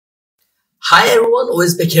Hi everyone,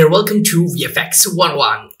 Ozbek here. Welcome to VFX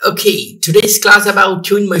 101. Okay, today's class about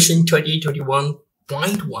Twinmotion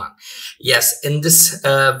 2021.1. Yes, in this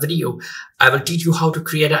video, I will teach you how to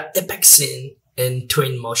create an epic scene in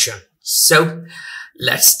Twinmotion. So,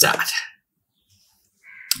 let's start.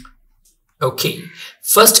 Okay,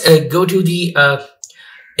 first go to the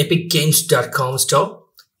epicgames.com store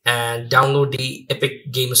and download the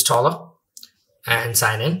Epic Game Installer and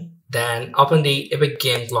sign in. Then open the Epic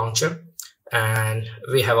Game Launcher. And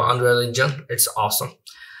we have an Unreal Engine. It's awesome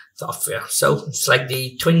software. So select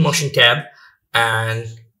the Twinmotion tab and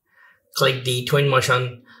click the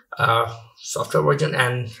Twinmotion software version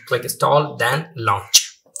and click install, then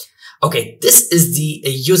launch. Okay, this is the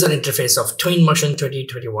user interface of Twinmotion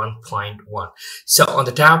 2021.1. So on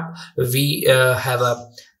the top, we have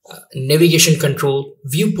a navigation control,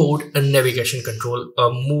 viewport and navigation control,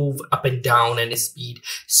 move up and down and speed.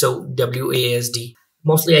 So WASD.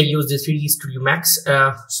 Mostly I use the 3D Studio Max,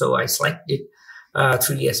 so I select it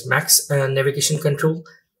 3ds Max navigation control.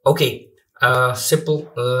 Okay,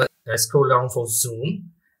 simple. Scroll down for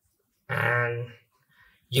zoom and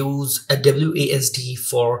use a WASD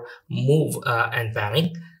for move and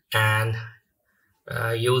panning, and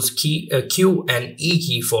use Q and E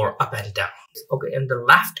key for up and down. Okay, on the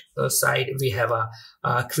left side we have a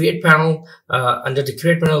create panel. Under the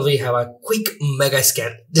create panel we have a quick mega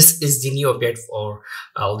scan. This is the new update for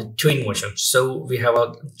the Twinmotion. So we have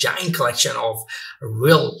a giant collection of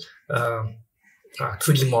real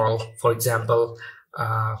 3D model. For example,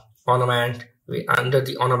 ornament. Under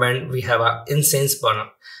the ornament we have a incense burner.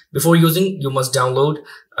 Before using, you must download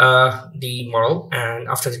the model, and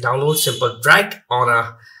after the download, simple drag on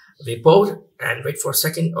a viewport and wait for a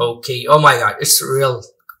second. Okay, oh my god, it's real.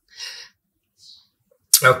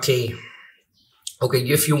 Okay,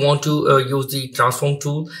 if you want to use the transform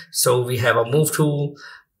tool, so we have a move tool.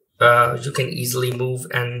 You can easily move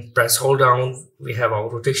and press hold down. We have a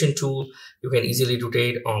rotation tool. You can easily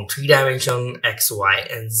rotate on 3 dimension, X, Y,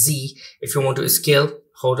 and Z. If you want to scale,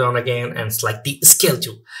 hold down again and select the scale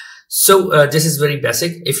tool. So this is very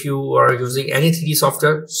basic. If you are using any 3D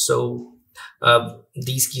software, so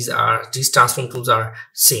these transform tools are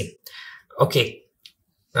same. Okay,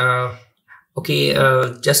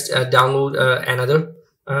 just download another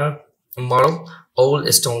model,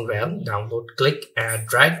 old stone well. Download, click and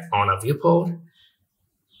drag on a viewport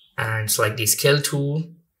and select the scale tool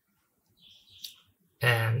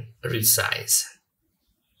and resize.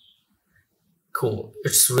 Cool,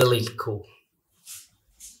 it's really cool.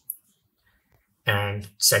 And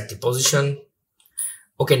set the position.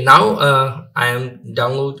 Okay, now I'm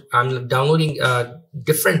downloading a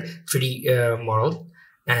different 3D model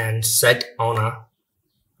and set on a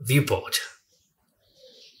viewport.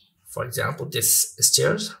 For example, this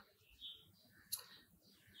stairs.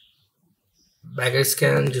 Bagger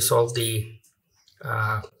scan to solve the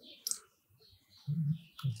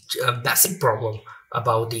basic problem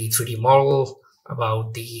about the 3D model,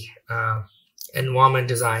 about the environment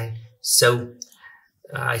design. So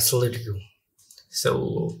I salute you.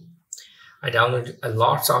 So I downloaded a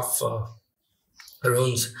lot of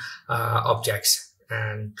runes objects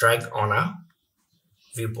and drag on a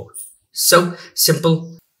viewport. So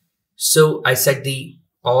simple. So I set the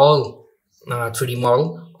all 3D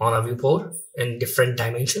model on a viewport in different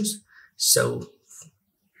dimensions. So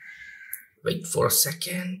wait for a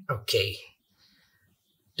second. Okay,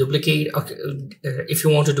 duplicate. Okay, if you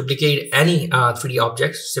want to duplicate any 3D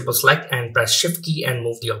object, simple select and press shift key and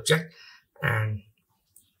move the object. And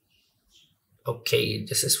okay,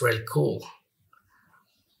 this is really cool.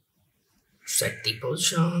 Set the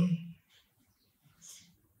position.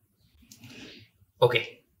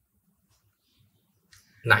 Okay,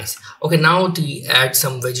 nice. Okay, now to add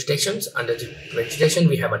some vegetations. Under the vegetation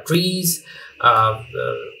we have a trees.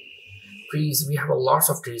 Trees, we have a lot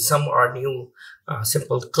of trees. Some are new.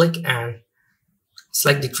 Simple click and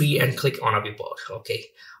select the tree and click on a viewport.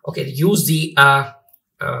 Okay, use the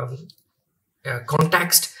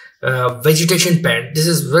context vegetation parent. This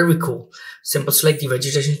is very cool. Simple select the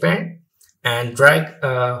vegetation parent and drag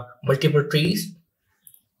multiple trees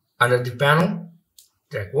under the panel.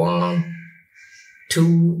 Drag 1,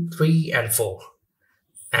 2, 3, and 4,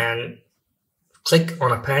 and click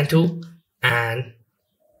on a pan tool and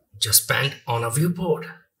just pan on a viewport.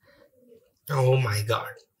 Oh my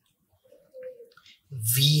god,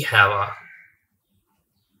 we have a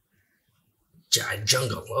giant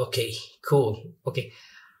jungle. Okay, cool. Okay,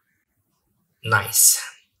 nice.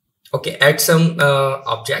 Okay, add some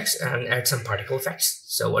objects and add some particle effects.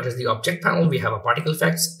 So what is the object panel? We have a particle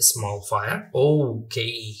effects, small fire.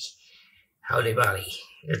 Okay, howdy buddy.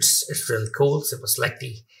 It's really cool. So select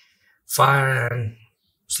the fire and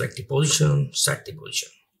select the position, set the position.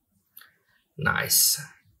 Nice.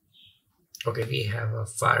 Okay, we have a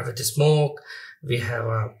fire with the smoke, we have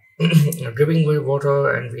a dripping with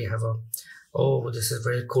water, and we have a, oh, this is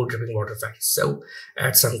very cool dripping water effect. So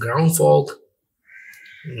add some ground fog.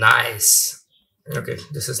 Nice. Okay,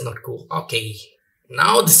 this is not cool. Okay,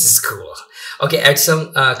 now this is cool. Okay, add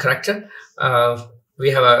some character. We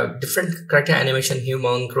have a different character animation,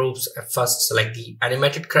 human groups. First select the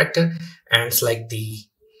animated character and select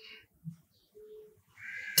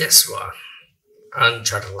this one,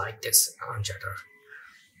 unshutter, like this, unshutter.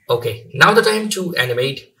 Okay, now the time to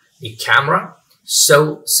animate the camera.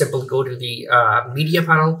 So simple, go to the media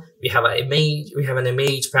panel. We have an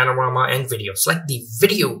image, panorama, and video. Select the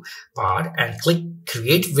video part and click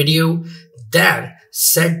create video. Then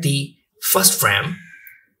set the first frame.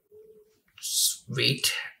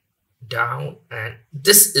 Wait down, and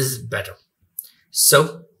this is better.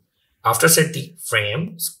 So after set the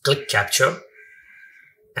frame, click capture,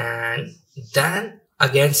 and then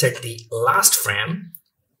again set the last frame.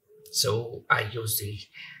 So I'm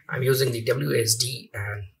using the WSD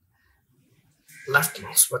and left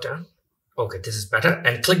mouse button. Okay, this is better,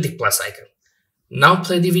 and click the plus icon. Now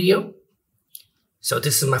play the video. So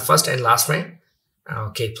this is my first and last frame.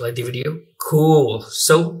 Okay, play the video. Cool.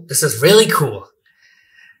 So this is really cool.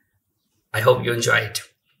 I hope you enjoy it.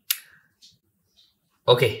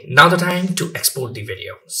 Okay, now the time to export the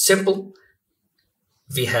video. Simple.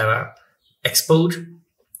 We have a export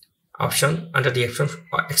option. Under the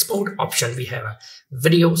export option, we have a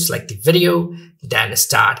video. Select the video, then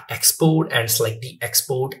start export and select the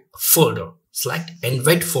export folder. Select and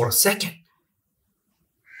wait for a second.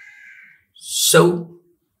 So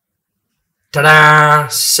ta-da!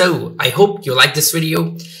 So I hope you like this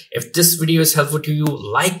video. If this video is helpful to you,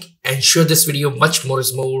 like and share this video. Much more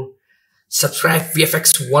is more. Subscribe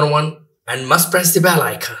VFX 101 and must press the bell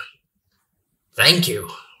icon. Thank you.